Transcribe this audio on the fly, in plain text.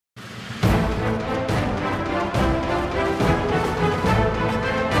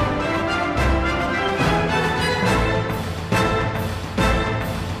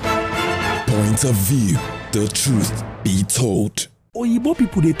point of view, the truth be told. Oyibo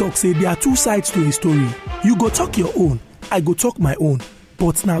people they talk say there are two sides to a story. You go talk your own, I go talk my own.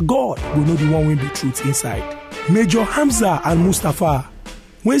 But now God will know the one will be truth inside. Major Hamza and Almutapha,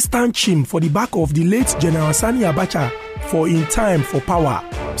 when stand chim for the back of the late General Sani Abacha for in time for power,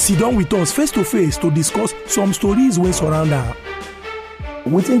 sit down with us face to face to discuss some stories when surround her.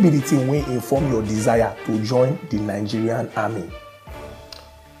 What will be the thing when inform your desire to join the Nigerian army?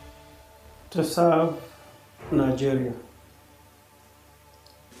 To serve Nigeria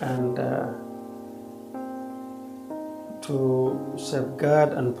and to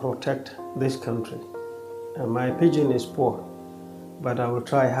safeguard and protect this country. My pidgin is poor, but I will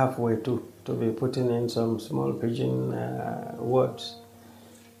try halfway to be putting in some small pidgin words.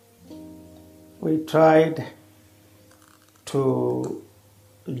 We tried to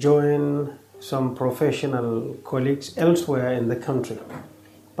join some professional colleagues elsewhere in the country,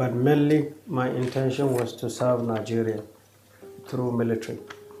 but mainly my intention was to serve Nigeria through military.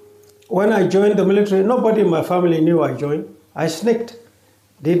 When I joined the military, nobody in my family knew I joined. I sneaked,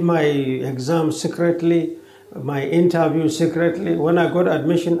 did my exam secretly, my interview secretly. When I got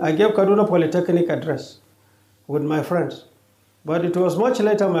admission, I gave Kaduna Polytechnic address with my friends. But it was much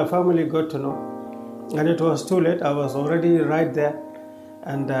later my family got to know. And it was too late. I was already right there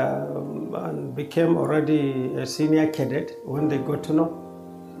and became already a senior cadet when they got to know.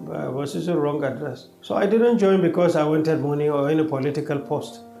 I was using the wrong address. So I didn't join because I wanted money or any political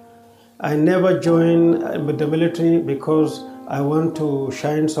post. I never joined with the military because I want to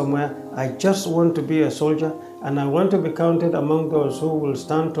shine somewhere. I just want to be a soldier, and I want to be counted among those who will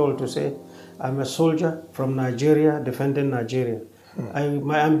stand tall to say, I'm a soldier from Nigeria defending Nigeria.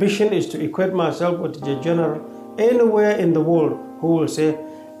 My ambition is to equate myself with the general anywhere in the world who will say,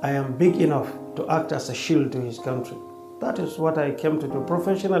 I am big enough to act as a shield to his country. That is what I came to do.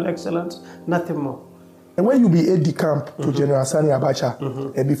 Professional excellence, nothing more. And when you be aide-de-camp to General Sani Abacha,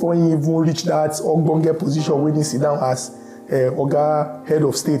 before he even reach that ogbonge position when he sit down as Oga head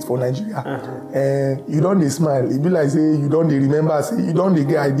of state for Nigeria, you don't smile. It be like say you don't remember, say you don't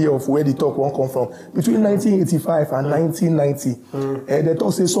get idea of where the talk won't come from. Between 1985 and 1990, they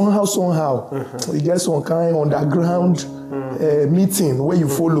talk say somehow, you get some kind underground meeting where you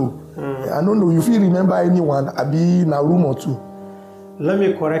follow. I don't know, you feel remember anyone, Abi in a room or two. Let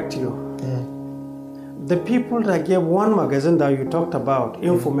me correct you. The people that gave one magazine that you talked about,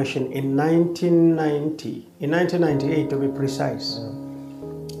 information in 1998 to be precise,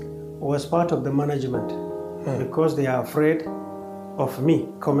 was part of the management because they are afraid of me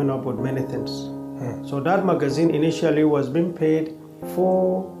coming up with many things. So that magazine initially was being paid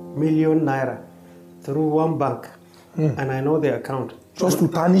 4 million naira through one bank, and I know the account. Just to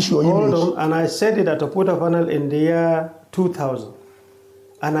tarnish your image. And I said it at a Puta panel in the year 2000.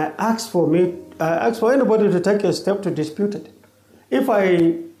 And I asked for anybody to take a step to dispute it. If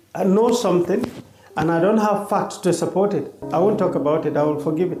I know something and I don't have facts to support it, I won't talk about it, I will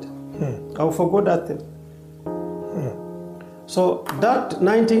forgive it. I will forgo that thing. So that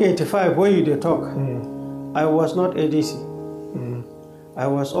 1985, where you did talk, I was not ADC. I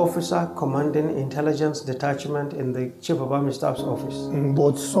was officer commanding intelligence detachment in the Chief of Army Staff's office.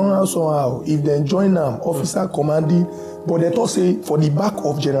 But somehow, if they join them, officer commanding, but they talk say for the back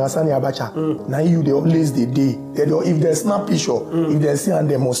of General Sani Abacha, now you they always the day. If they snap picture, if they see and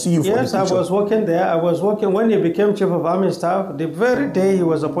they must see you for the picture. Yes, I was working there. I was working when he became Chief of Army Staff. The very day he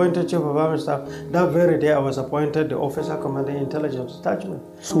was appointed Chief of Army Staff, that very day I was appointed the officer commanding intelligence detachment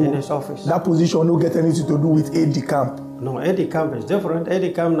in his office. That position don't get anything to do with aide-de-camp. No, aide-de-camp is different.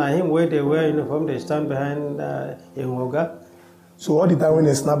 Aide-de-camp, now him where they wear uniform, they stand behind in Woga. So all the time when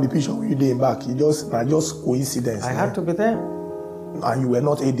they snap the picture with you there back, it just coincidence. I had to be there. And you were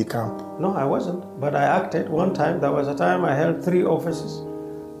not aide-de-camp? No, I wasn't. But I acted one time. There was a time I held 3 offices.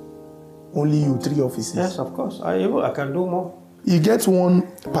 Only you, 3 offices? Yes, of course. I can do more. You get one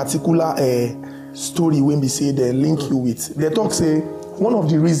particular story when we say they link you with. They talk say, one of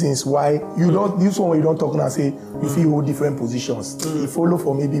the reasons why you don't, this one where you don't talk now, say you feel hold different positions. You follow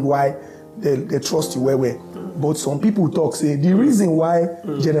for maybe why they trust you well. But some people talk, say, the reason why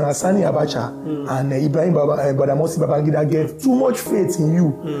General Sani Abacha and Ibrahim Badamasi Babangida get too much faith in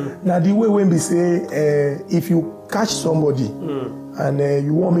you. Now, the way when we say, if you catch somebody and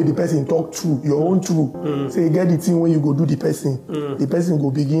you want me the person talk true, your own truth, say, get the thing when you go do the person go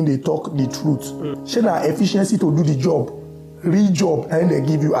begin, they talk the truth. Share that efficiency to do the job, real job, and they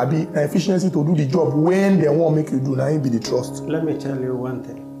give you efficiency to do the job when they want make you do, now be the trust. Let me tell you one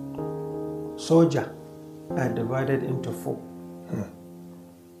thing. Soldier are divided into 4.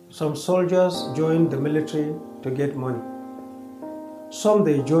 Some soldiers join the military to get money. Some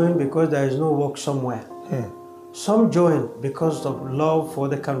they join because there is no work somewhere. Some join because of love for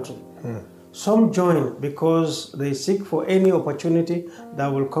the country. Some join because they seek for any opportunity that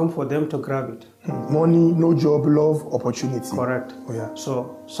will come for them to grab it. Money, no job, love, opportunity. Correct. Oh, yeah.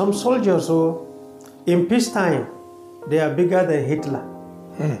 So some soldiers, in peacetime, they are bigger than Hitler.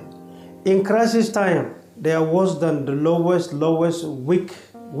 In crisis time, they are worse than the lowest,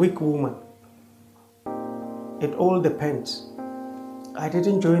 weak woman. It all depends. I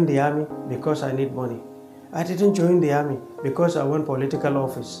didn't join the army because I need money. I didn't join the army because I want political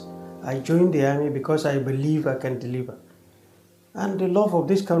office. I joined the army because I believe I can deliver. And the love of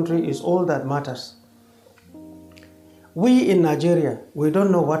this country is all that matters. We in Nigeria, we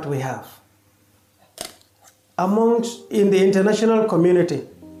don't know what we have. In the international community,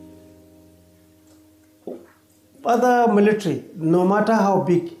 other military, no matter how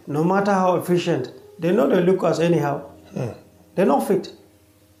big, no matter how efficient, they know they look us anyhow. They're not fit.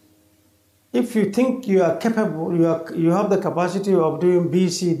 If you think you are capable, you have the capacity of doing B,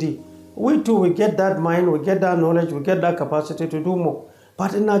 C, D, we too, we get that mind, we get that knowledge, we get that capacity to do more.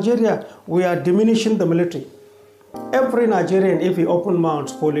 But in Nigeria, we are diminishing the military. Every Nigerian, if he open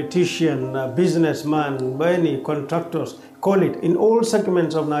mouths, politician, businessman, any contractors, call it, in all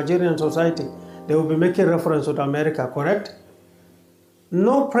segments of Nigerian society, they will be making reference to America, correct?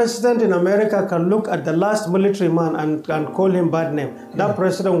 No president in America can look at the last military man and call him bad name. That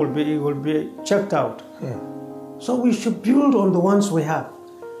president will be checked out. So we should build on the ones we have.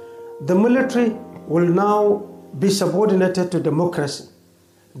 The military will now be subordinated to democracy.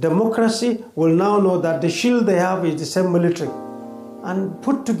 Democracy will now know that the shield they have is the same military. And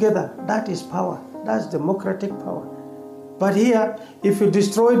put together, that is power. That's democratic power. But here, if you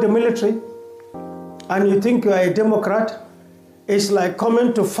destroy the military and you think you are a Democrat, it's like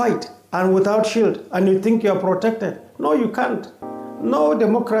coming to fight and without shield and you think you are protected. No, you can't. No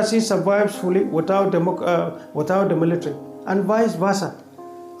democracy survives fully without the military, and vice versa.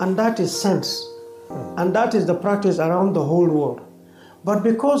 And that is sense. And that is the practice around the whole world. But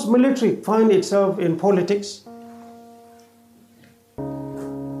because military find itself in politics,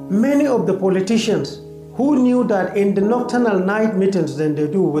 many of the politicians who knew that in the nocturnal night meetings than they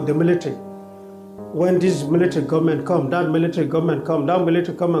do with the military, when this military government come, that military government come, that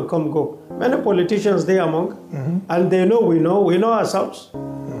military come and come go. Many politicians they among, and they know we know ourselves.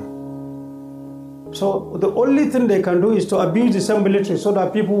 So the only thing they can do is to abuse the same military so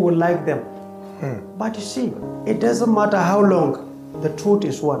that people will like them. But you see, it doesn't matter how long, the truth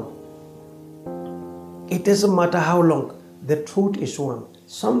is one. It doesn't matter how long, the truth is one.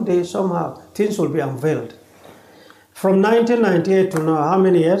 Someday, somehow, things will be unveiled. From 1998 to now, how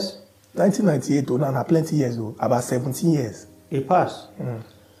many years? 1998 to now, plenty years old, about 17 years. It passed.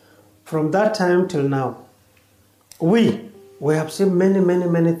 From that time till now, we have seen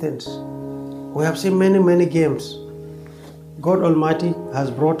many things. We have seen many games. God Almighty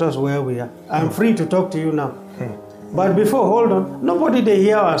has brought us where we are. I'm free to talk to you now. But before, hold on, nobody they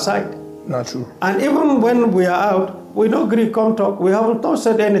hear our side. Not true. And even when we are out, we don't agree, come talk. We haven't not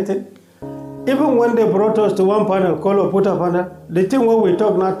said anything. Even when they brought us to one panel, called Almutapha panel, the thing when we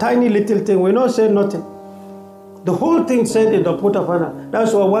talk now, tiny little thing, we not say nothing. The whole thing said in the Almutapha panel.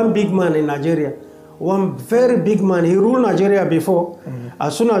 That's why one big man in Nigeria, one very big man, he ruled Nigeria before.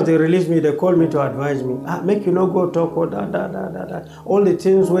 As soon as they released me, they called me to advise me. Make you not go talk, all the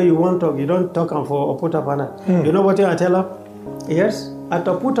things where you want to talk, you don't talk for Almutapha panel. You know what I tell her? Yes, at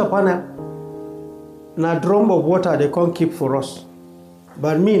Almutapha panel, na drum of water they can't keep for us.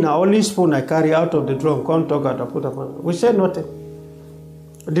 But me, now only spoon I carry out of the drum, can't talk at Almutapha panel. We said nothing.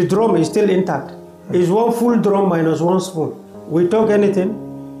 The drum is still intact. It's one full drum minus one spoon. We talk anything?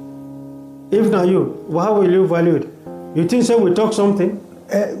 If not you, how will you value it? You think so we talk something?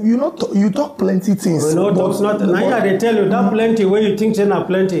 You talk plenty things. We no talk nothing. Now they tell you that plenty where you think say na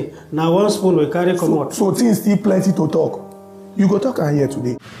plenty. Now one spoon we carry come out. So things still plenty to talk. You go talk and here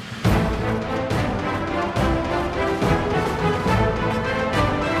today.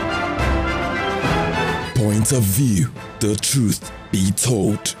 Point of view, the truth be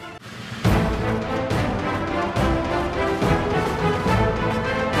told.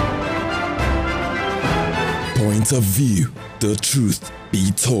 Point of view, the truth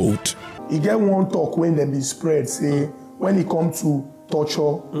be told. You get one talk when them be spread, say, when it comes to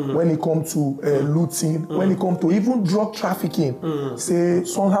torture, when it comes to looting, when it comes to even drug trafficking, say,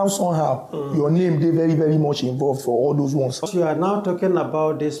 somehow, your name, they very much involved for all those ones. You are now talking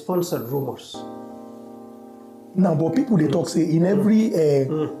about the sponsored rumors. Now, but people they talk say in every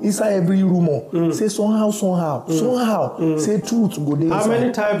inside every rumor say somehow say truth go there. How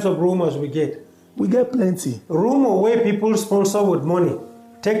many types of rumors we get? We get plenty. Rumor where people sponsor with money,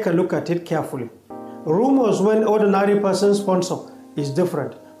 take a look at it carefully. Rumors when ordinary person sponsor is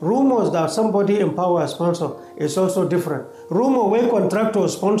different. Rumors that somebody in power sponsor is also different. Rumor where contractor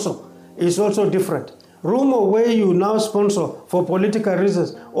sponsor is also different. Rumor where you now sponsor for political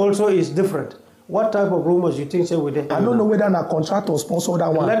reasons also is different. What type of rumors you think say with it? I don't know whether a contractor sponsor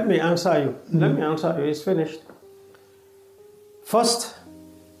that one. Let me answer you. Let me answer you. It's finished. First,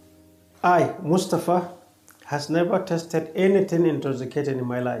 I, Mustafa, has never tested anything intoxicating in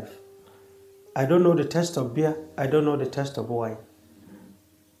my life. I don't know the taste of beer. I don't know the taste of wine.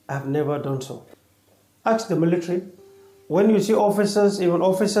 I've never done so. Ask the military. When you see officers, even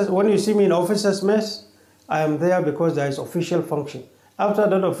officers, when you see me in officers' mess, I am there because there is official function. After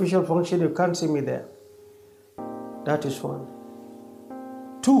that official function, you can't see me there. That is one.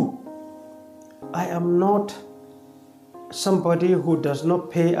 Two, I am not somebody who does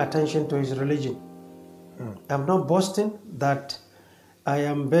not pay attention to his religion. I'm not boasting that I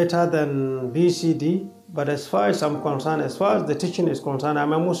am better than BCD, but as far as I'm concerned, as far as the teaching is concerned,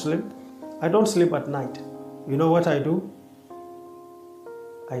 I'm a Muslim. I don't sleep at night. You know what I do?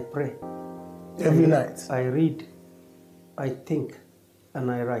 I pray. Every night. I read, I think, and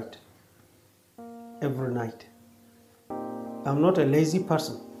I write. Every night. I'm not a lazy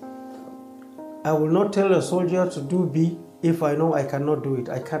person. I will not tell a soldier to do B if I know I cannot do it.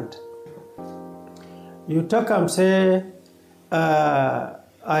 I can't. You talk and say, I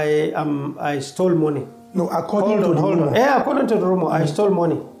stole money. No, according to the rumor. Yeah, according to the rumor, I stole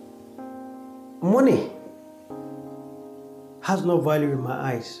money. Money has no value in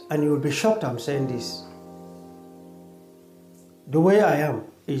my eyes, and you will be shocked I'm saying this. The way I am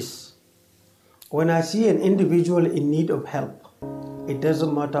is, when I see an individual in need of help, it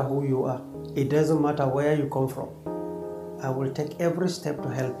doesn't matter who you are, it doesn't matter where you come from, I will take every step to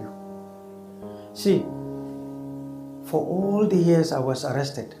help you. See, for all the years I was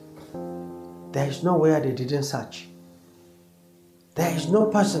arrested, there is nowhere they didn't search. There is no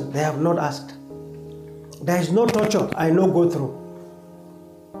person they have not asked. There is no torture I no go through.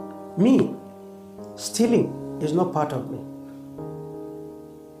 Me, stealing is not part of me.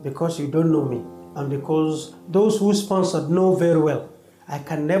 Because you don't know me, and because those who sponsored know very well, I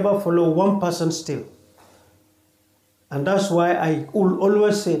can never follow one person steal. And that's why I will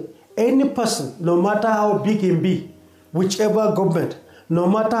always say, any person, no matter how big he be, whichever government, no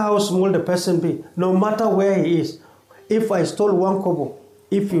matter how small the person be, no matter where he is, if I stole 1 kobo,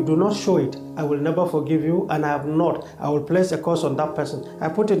 if you do not show it, I will never forgive you, and I have not. I will place a curse on that person. I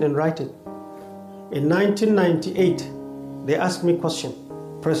put it in writing. In 1998, they asked me a question.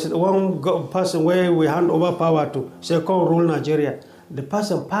 One person where we hand over power to, say, come rule Nigeria. The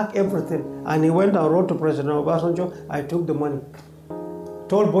person packed everything, and he went and wrote to President Obasanjo, I took the money.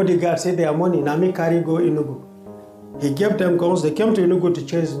 Told bodyguards, say their money, Nami carry go Enugu. He gave them guns, they came to Enugu to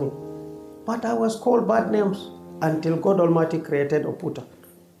chase me. But I was called bad names until God Almighty created Oputa.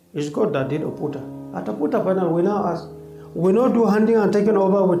 It's God that did Oputa. At Oputa panel, we now ask, we not do handing and taking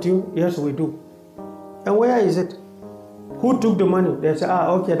over with you? Yes, we do. And where is it? Who took the money? They say,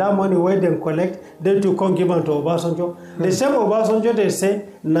 okay, that money where they collect, they to come give it to Obasanjo. The same Obasanjo, they say,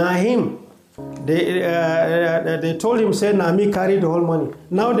 nah him. They told him, say, nah me carry the whole money.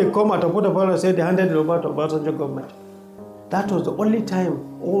 Now they come at Oputa panel and say they handed it over to Obasanjo government. That was the only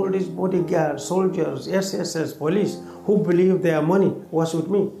time all these bodyguards, soldiers, SSS, police, who believed their money was with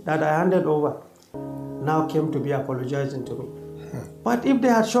me, that I handed over, now came to be apologizing to me. But if they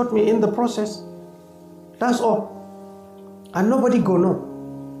had shot me in the process, that's all. And nobody go know.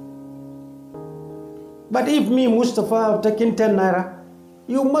 But if me, Mustafa, have taken 10 naira,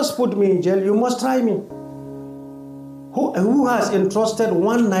 you must put me in jail, you must try me. Who has entrusted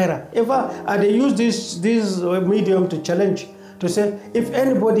 1 naira? They use this medium to challenge, to say, if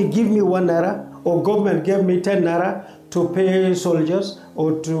anybody give me 1 naira, or government gave me 10 naira to pay soldiers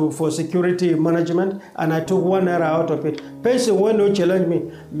or for security management, and I took 1 naira out of it, person will not challenge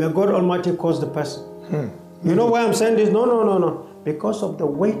me, may God Almighty cause the person. You know why I'm saying this? No. Because of the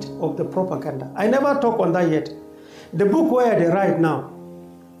weight of the propaganda. I never talk on that yet. The book where they write now,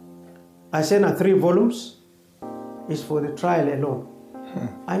 I send 3 volumes, is for the trial alone.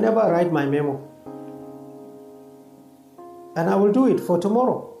 I never write my memo. And I will do it for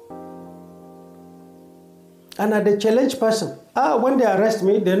tomorrow. And at the challenge person, when they arrest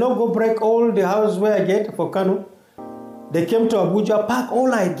me, they not go break all the house where I get for Kanu. They came to Abuja, pack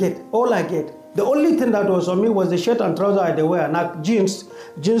all I get. The only thing that was on me was the shirt and trouser I wear, and jeans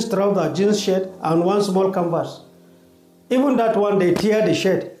trouser, jeans shirt, and 1 small canvas. Even that one, they tear the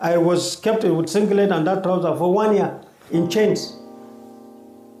shirt. I was kept with singlet and that trouser for 1 year in chains.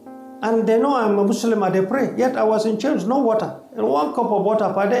 And they know I'm a Muslim and they pray. Yet I was in chains, no water. And 1 cup of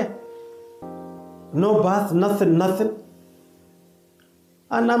water per day. No bath, nothing.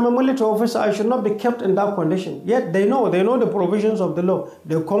 And I'm a military officer, I should not be kept in that condition. Yet they know the provisions of the law.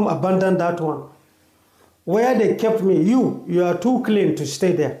 They come abandon that one. Where they kept me, you are too clean to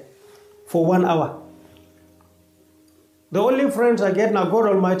stay there for 1 hour. The only friends I get now, God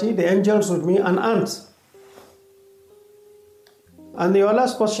Almighty, the angels with me, and ants. And your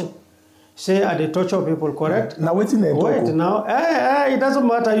last question, say are they torture people, correct? Now waiting and wait talk. Now, it doesn't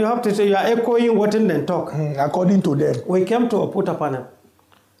matter. You have to say you are echoing what in then talk. According to them. We came to Almutapha,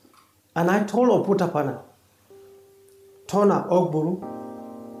 and I told Almutapha, Tona Ogburu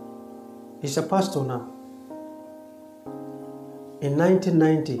is a pastor now. In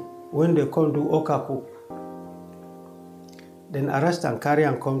 1990, when they come to Okaku, then arrest and carry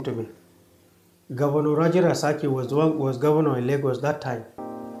and come to me. Governor Raji Rasaki was governor in Lagos that time.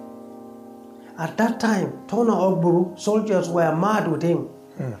 At that time, Tona Ogburu, soldiers were mad with him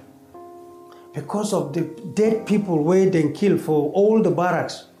because of the dead people where they killed for all the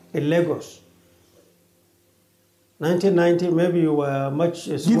barracks in Lagos. 1990, maybe you were much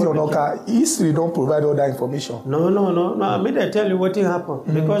smaller. History don't provide all that information. No. I mean, I tell you what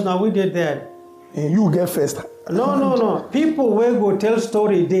happened because now we did that. And you get first. No. People will go tell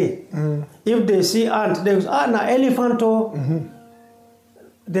story day. If they see ant, they go, na elephant.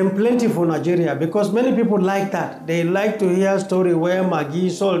 Then plenty for Nigeria because many people like that. They like to hear story where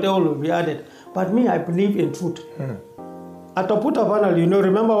Maggi, salt, they all will be added. But me, I believe in truth. At Almutapha,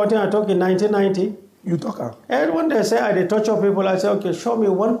 remember what I talked in 1990? You talk. And when they say I torture people, I say, okay, show me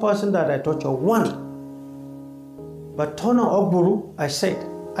one person that I torture. One. But Tona Ogburu, I said,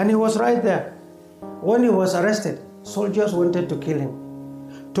 and he was right there. When he was arrested, soldiers wanted to kill him.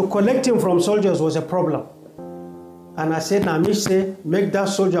 To collect him from soldiers was a problem. And I said, Namish say, make that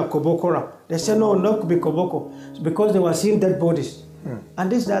soldier Kobokora. They said, no, not be Koboko. Because they were seeing dead bodies.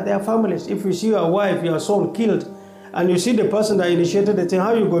 And these are their families. If you see your wife, your son killed, and you see the person that initiated the thing,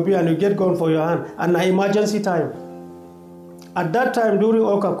 how you go be and you get gun for your hand, and an emergency time. At that time during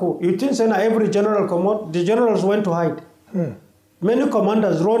Okaku, you think that every general come out, the generals went to hide. Many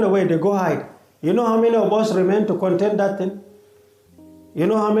commanders run away, they go hide. You know how many of us remain to contain that thing? You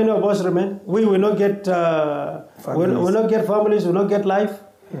know how many of us remain? We will not get will not get families, will not get life.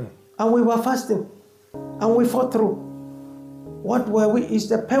 And we were fasting. And we fought through. What were we? It's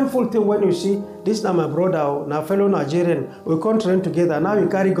the painful thing when you see this now my brother, now fellow Nigerian, we can't train together. Now you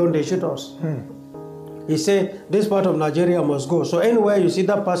carry gun, they shoot us. He said, this part of Nigeria must go. So anywhere you see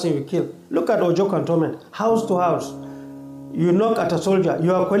that person, you kill. Look at Ojo cantonment, house to house. You knock at a soldier.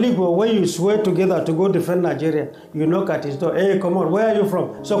 Your colleague, when you swear together to go defend Nigeria, you knock at his door. Hey, come on, where are you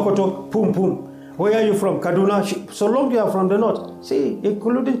from? Sokoto, pum pum. Where are you from? Kaduna. So long you are from the north. See,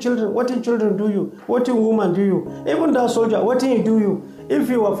 including children. What in children do you? What in women do you? Even that soldier, what in do you? If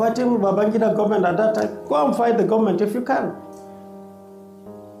you were fighting Babangida government at that time, go and fight the government if you can.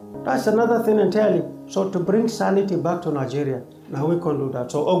 That's another thing entirely. So to bring sanity back to Nigeria, now we can't do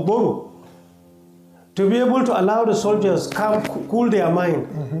that. So Ogboro, to be able to allow the soldiers come cool their mind,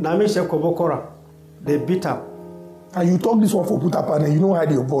 Namisha Kobokora, they beat up. And you talk this one for Almutapha and you don't hide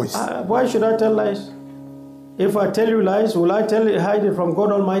your voice. Why should I tell lies? If I tell you lies, will I hide it from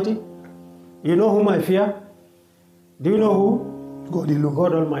God Almighty? You know whom I fear? Do you know who? God alone.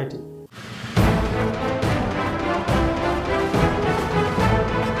 God Almighty.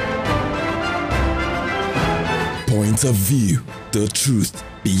 Point of view, the truth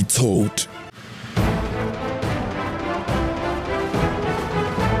be told.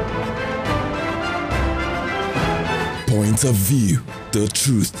 Point of view, the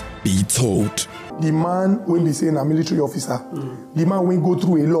truth be told. The man when be saying a military officer, the man will go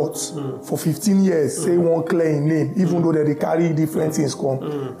through a lot for 15 years, say one clear in name, even though they carry different things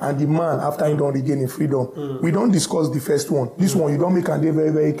come. And the man, after he don't regain his freedom, we don't discuss the first one. This one, you don't make and they very,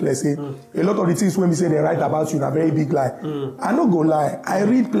 very clear. Say, a lot of the things when we say they write about you in a very big lie. I don't go lie. I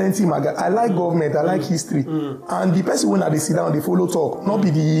read plenty magazine. I like government. I like history. And the person when they sit down, they follow talk. Not be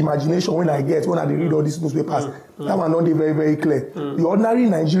the imagination when I get, when I read all these newspapers. That one don't be very, very clear. The ordinary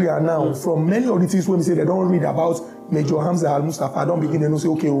Nigeria now, from many of the things when we say they don't read about Major Hamza Almutapha, I don't begin to say,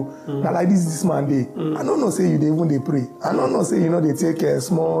 okay, now like this man dey. I don't know say you they even they pray. I don't know say they take a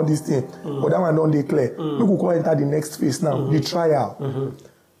small this thing. But that one don't declare. We could go enter the next phase now, the trial.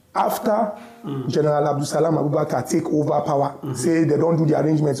 After General Abdul Salam Abubakar take over power, say they don't do the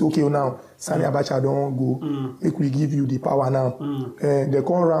arrangements, okay now, Sani Abacha don't go, make we give you the power now. They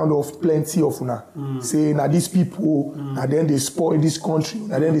come round of plenty of una. Say now these people, and then they spoil this country,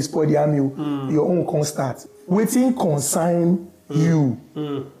 and then they spoil the army, your own can start. Waiting consign you.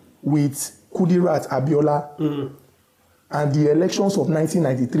 with Kudirat Abiola and the elections of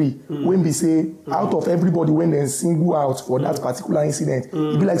 1993, when we say out of everybody when they single out for that particular incident,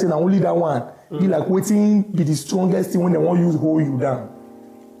 it be like saying only that one, be like waiting be the strongest thing when they want to hold you down.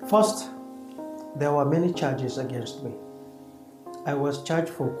 First, there were many charges against me. I was charged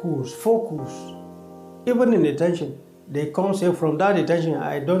for coups, 4 coups. Even in detention, they come say from that detention,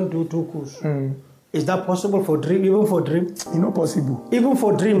 I don't do 2 coups. Is that possible for dream? Even for dream? It's not possible. Even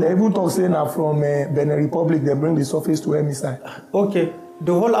for dream? They even talk saying that from Benin Republic, they bring the surface to air missile. Okay,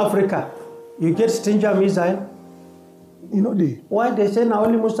 the whole Africa, you get Stinger missile. You know they. Why they say now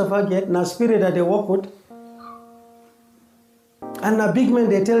only Almutapha get, now spirit that they work with. And now big men,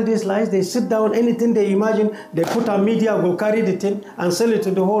 they tell these lies, they sit down, anything they imagine, they put on media, go carry the thing and sell it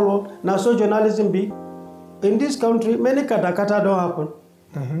to the whole world. Now so journalism be. In this country, many katakata don't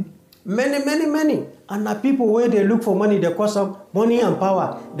happen. Many. And now people where they look for money, they cause some money and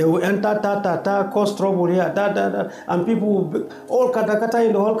power. They will enter, cause trouble here, and people will be, all katakata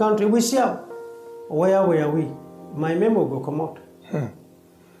in the whole country. We see how. Where were we? My memo go come out.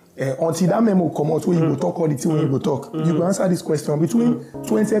 Until that memo come out, when you go talk all the thing, when you go talk, you go answer this question. Between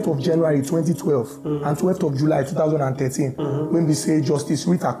 20th of January 2012 and 12th of July 2013, when we say Justice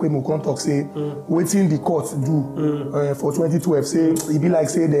Rita Kwemu come talk, say, waiting the court do for 2012, say, it be like,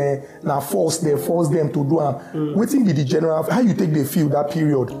 say, they force them to do waiting be the general, how you take the feel that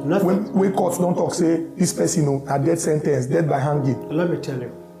period? When courts don't talk, say, this person, a death sentence, death by hanging. Let me tell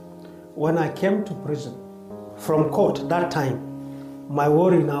you, when I came to prison from court that time, my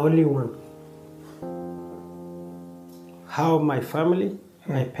worry now only one. How my family,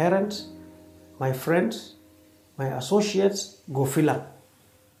 my parents, my friends, my associates go feel up.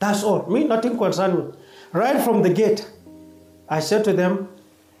 That's all. Me, nothing concern me. Right from the gate, I said to them,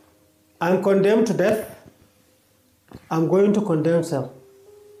 I'm condemned to death. I'm going to condemn cell.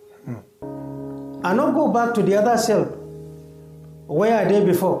 I not go back to the other cell where I did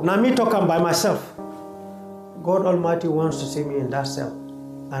before. Now me talking by myself. God Almighty wants to see me in that cell,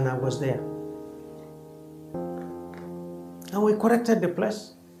 and I was there. And we corrected the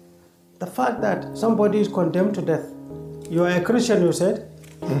place. The fact that somebody is condemned to death. You are a Christian, you said?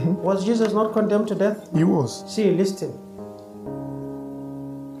 Was Jesus not condemned to death? He was. See, listen.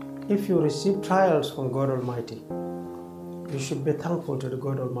 If you receive trials from God Almighty, you should be thankful to the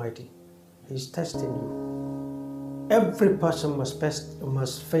God Almighty. He's testing you. Every person must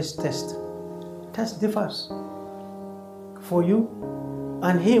face test. Test differs. For you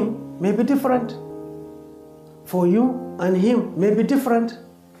and him may be different. For you and him may be different.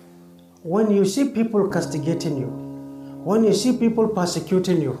 When you see people castigating you, when you see people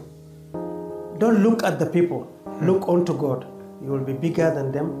persecuting you, don't look at the people. Look unto God. You will be bigger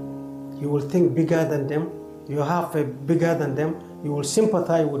than them. You will think bigger than them. You have a bigger than them. You will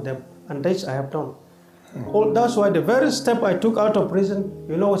sympathize with them. And this I have done. That's why the very step I took out of prison,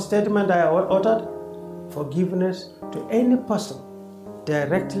 you know what statement I uttered? Forgiveness to any person,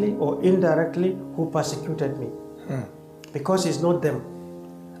 directly or indirectly, who persecuted me. Because it's not them.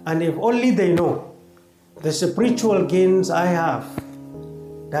 And if only they know the spiritual gains I have,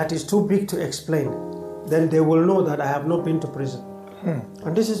 that is too big to explain, then they will know that I have not been to prison.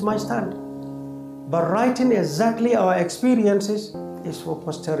 And this is my stand. But writing exactly our experiences is for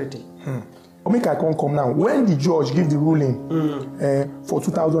posterity. Make I come now. When the judge give the ruling for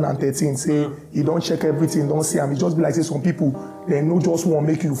 2013, say he don't check everything, don't see him. It just be like say some people they no just want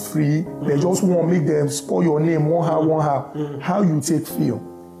to make you free. They just want to make them spoil your name one how. How you take feel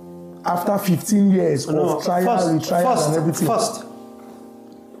after 15 years of trial, retrial, and everything? First,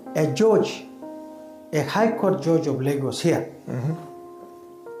 a judge, a high court judge of Lagos here,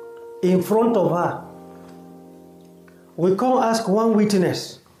 in front of her, we can't ask one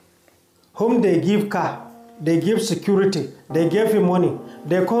witness whom they give car, they give security, they gave him money.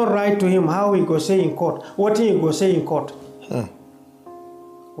 They can't write to him how he go say in court, what he go say in court.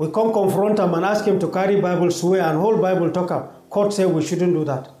 We can't confront him and ask him to carry Bible, swear, and whole Bible talk up. Court say we shouldn't do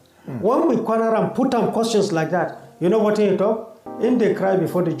that. When we corner and put on questions like that, you know what he talk? In they cry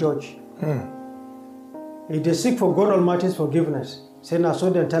before the judge. If they seek for God Almighty's forgiveness, say now so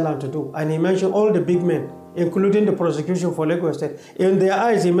they tell him to do. And he mentioned all the big men, including the prosecution for Lagos State. In their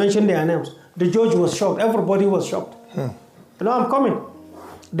eyes, he mentioned their names. The judge was shocked. Everybody was shocked. You know, I'm coming.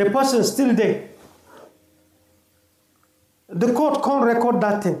 The person is still there. The court can't record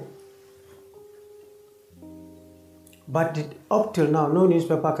that thing. But up till now, no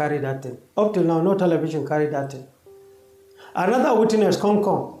newspaper carried that thing. Up till now, no television carried that thing. Another witness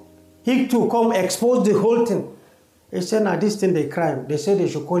come. He too come expose the whole thing. He said, now this thing they crime. They say they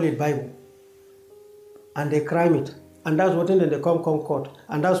should call it Bible. And they crime it. And that's what in the Come court.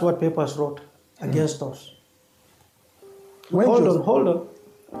 And that's what papers wrote against us. Hold on.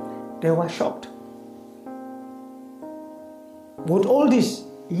 They were shocked. With all this,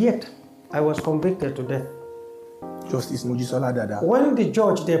 yet I was convicted to death. Justice Mojisola Dada. When the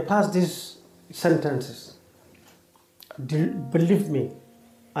judge, they passed these sentences, believe me,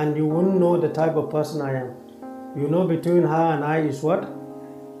 and you won't know the type of person I am. You know between her and I is what?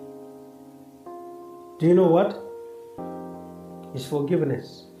 Do you know what? It's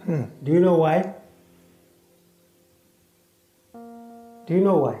forgiveness. Do you know why? Do you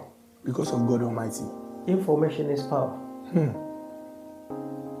know why? Because of God Almighty. Information is power.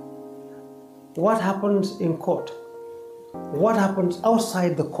 What happens in court, what happens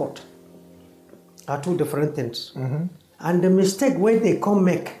outside the court are two different things. And the mistake where they come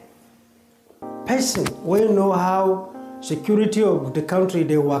make, person will know how security of the country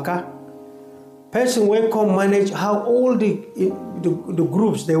they work at, person will come manage how all the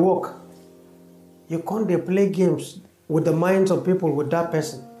groups they work. You can't they play games with the minds of people with that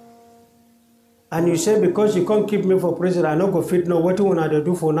person. And you say because you can't keep me for president, I not go fit no what you want to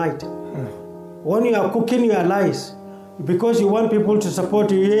do for night. When you are cooking your lies, because you want people to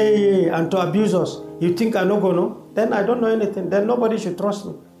support you, and to abuse us, you think I not go know? Then I don't know anything. Then nobody should trust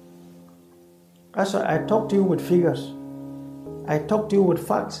me. That's why I talk to you with figures. I talk to you with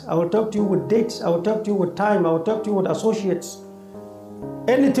facts. I will talk to you with dates. I will talk to you with time. I will talk to you with associates.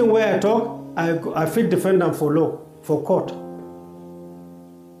 Anything where I talk, I fit defend them for law, for court.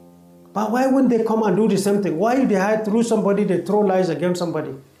 But why wouldn't they come and do the same thing? Why they hide through somebody, they throw lies against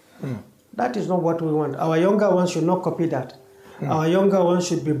somebody? That is not what we want. Our younger ones should not copy that. Our younger ones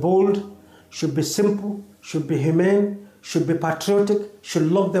should be bold, should be simple, should be humane, should be patriotic, should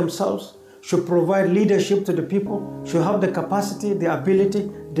love themselves, should provide leadership to the people, should have the capacity, the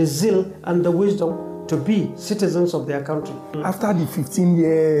ability, the zeal, and the wisdom to be citizens of their country. After the 15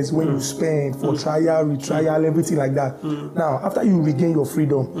 years when you spent for trial, retrial, everything like that, now after you regain your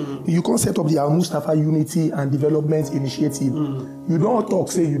freedom, you can set up the Almutapha Unity and Development Initiative. You don't talk,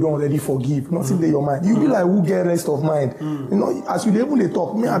 say you don't already forgive, nothing in your mind. You be like, who get rest of mind? You know, as you even they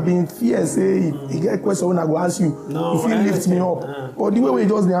talk, me I've been fear, say, if you get a question, when I go ask you, if you lift me up. But the way we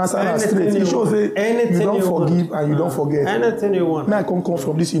just the answer are straight, it shows say you don't forgive and you don't forget. Anything you want. Now I come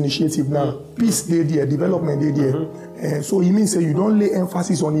from this initiative now. Peace day there, development day there. So it means say you don't lay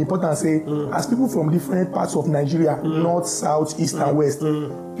emphasis on the importance, say, as people from different parts of Nigeria, north, south, east, and west,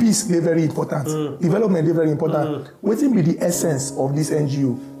 peace is very important. Development is very important. What will be the essence of this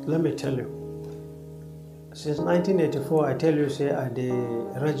NGO? Let me tell you. Since 1984, I tell you, say, they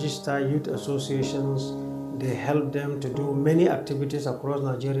register youth associations. They help them to do many activities across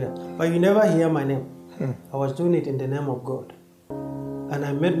Nigeria. But you never hear my name. I was doing it in the name of God. And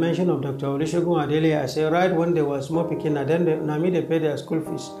I made mention of Dr. Olusegun Adele. I said, right when they were small picking, and then they pay their school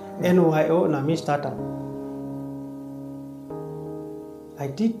fees. NYO, Nami started. I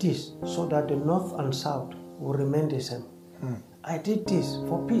did this so that the north and south will remain the same. I did this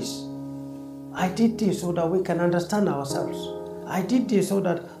for peace. I did this so that we can understand ourselves. I did this so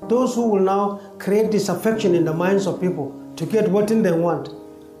that those who will now create disaffection in the minds of people to get what they want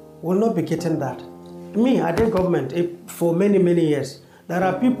will not be getting that. Me, I did government for many, many years. There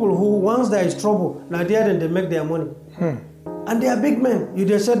are people who, once there is trouble, now they make their money. And they are big men. You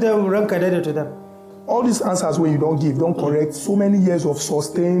just said them, rank to them. All these answers where you don't give, don't correct. So many years of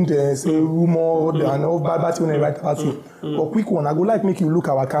sustained, say, rumor and all bad thing when I write about you. But quick one, I go like make you look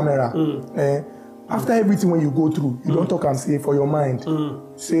our camera. After everything when you go through, you don't talk and say for your mind.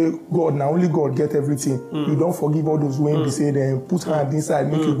 Say, God, now only God get everything. You don't forgive all those when you say them, put hand inside,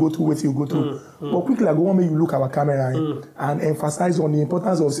 make you go through what you go through. But quickly, I go on make you look our camera and emphasize on the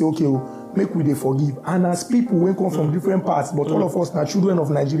importance of say, okay, make we they forgive. And as people when come from different parts, but all of us are children of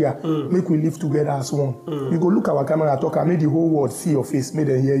Nigeria, make we live together as one. You go look our camera and talk and make the whole world see your face, make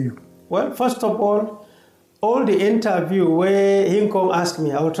them hear you. Well, first of all the interview where he can ask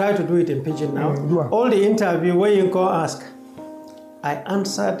me, I will try to do it in pidgin now. All the interview where he can ask, I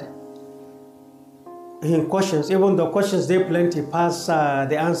answered him questions, even the questions they plenty pass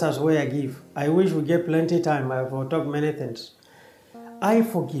the answers where I give. I wish we get plenty time. I will talk many things. I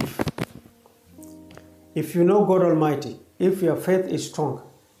forgive. If you know God Almighty, if your faith is strong,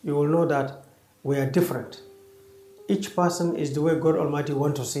 you will know that we are different. Each person is the way God Almighty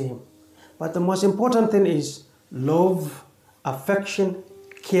wants to see him. But the most important thing is love, affection,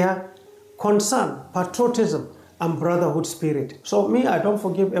 care, concern, patriotism, and brotherhood spirit. So me, I don't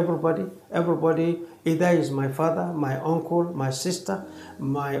forgive everybody. Everybody either is my father, my uncle, my sister,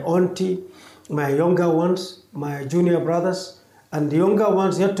 my auntie, my younger ones, my junior brothers, and the younger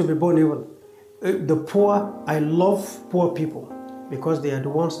ones yet to be born even. The poor, I love poor people because they are the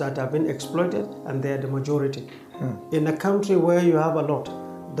ones that have been exploited and they are the majority. In a country where you have a lot,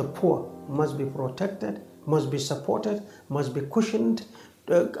 the poor must be protected, must be supported, must be cushioned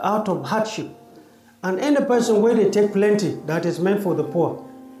out of hardship. And any person where they take plenty that is meant for the poor,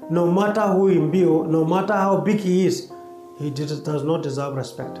 no matter who he be, no matter how big he is, he does not deserve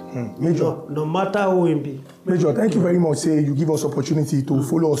respect. Major. No matter who he be. Major, thank you very much. Say you give us opportunity to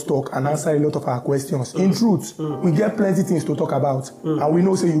follow us talk and answer a lot of our questions. In truth, we get plenty things to talk about, and we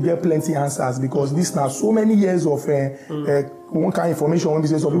know say you get plenty answers because this now so many years of one kind of information when we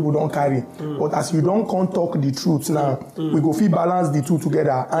say some people don't carry. But as you don't come talk the truth now, we go feel balance the two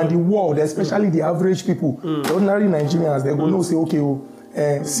together, and the world, especially the average people, the ordinary Nigerians, they go know say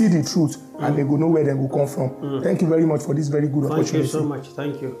okay, see the truth, and they go know where they will come from. Thank you very much for this very good opportunity. Thank you so much.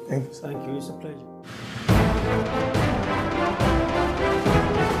 Thank you. Thank you. Thank you. It's a pleasure.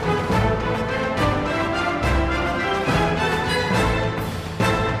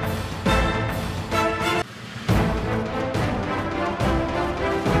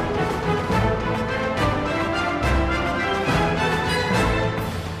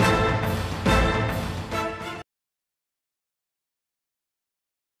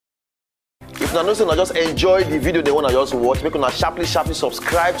 If you know, just enjoy the video they want to just watch, make una sharply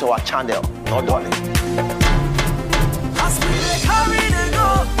subscribe to our channel. Not done.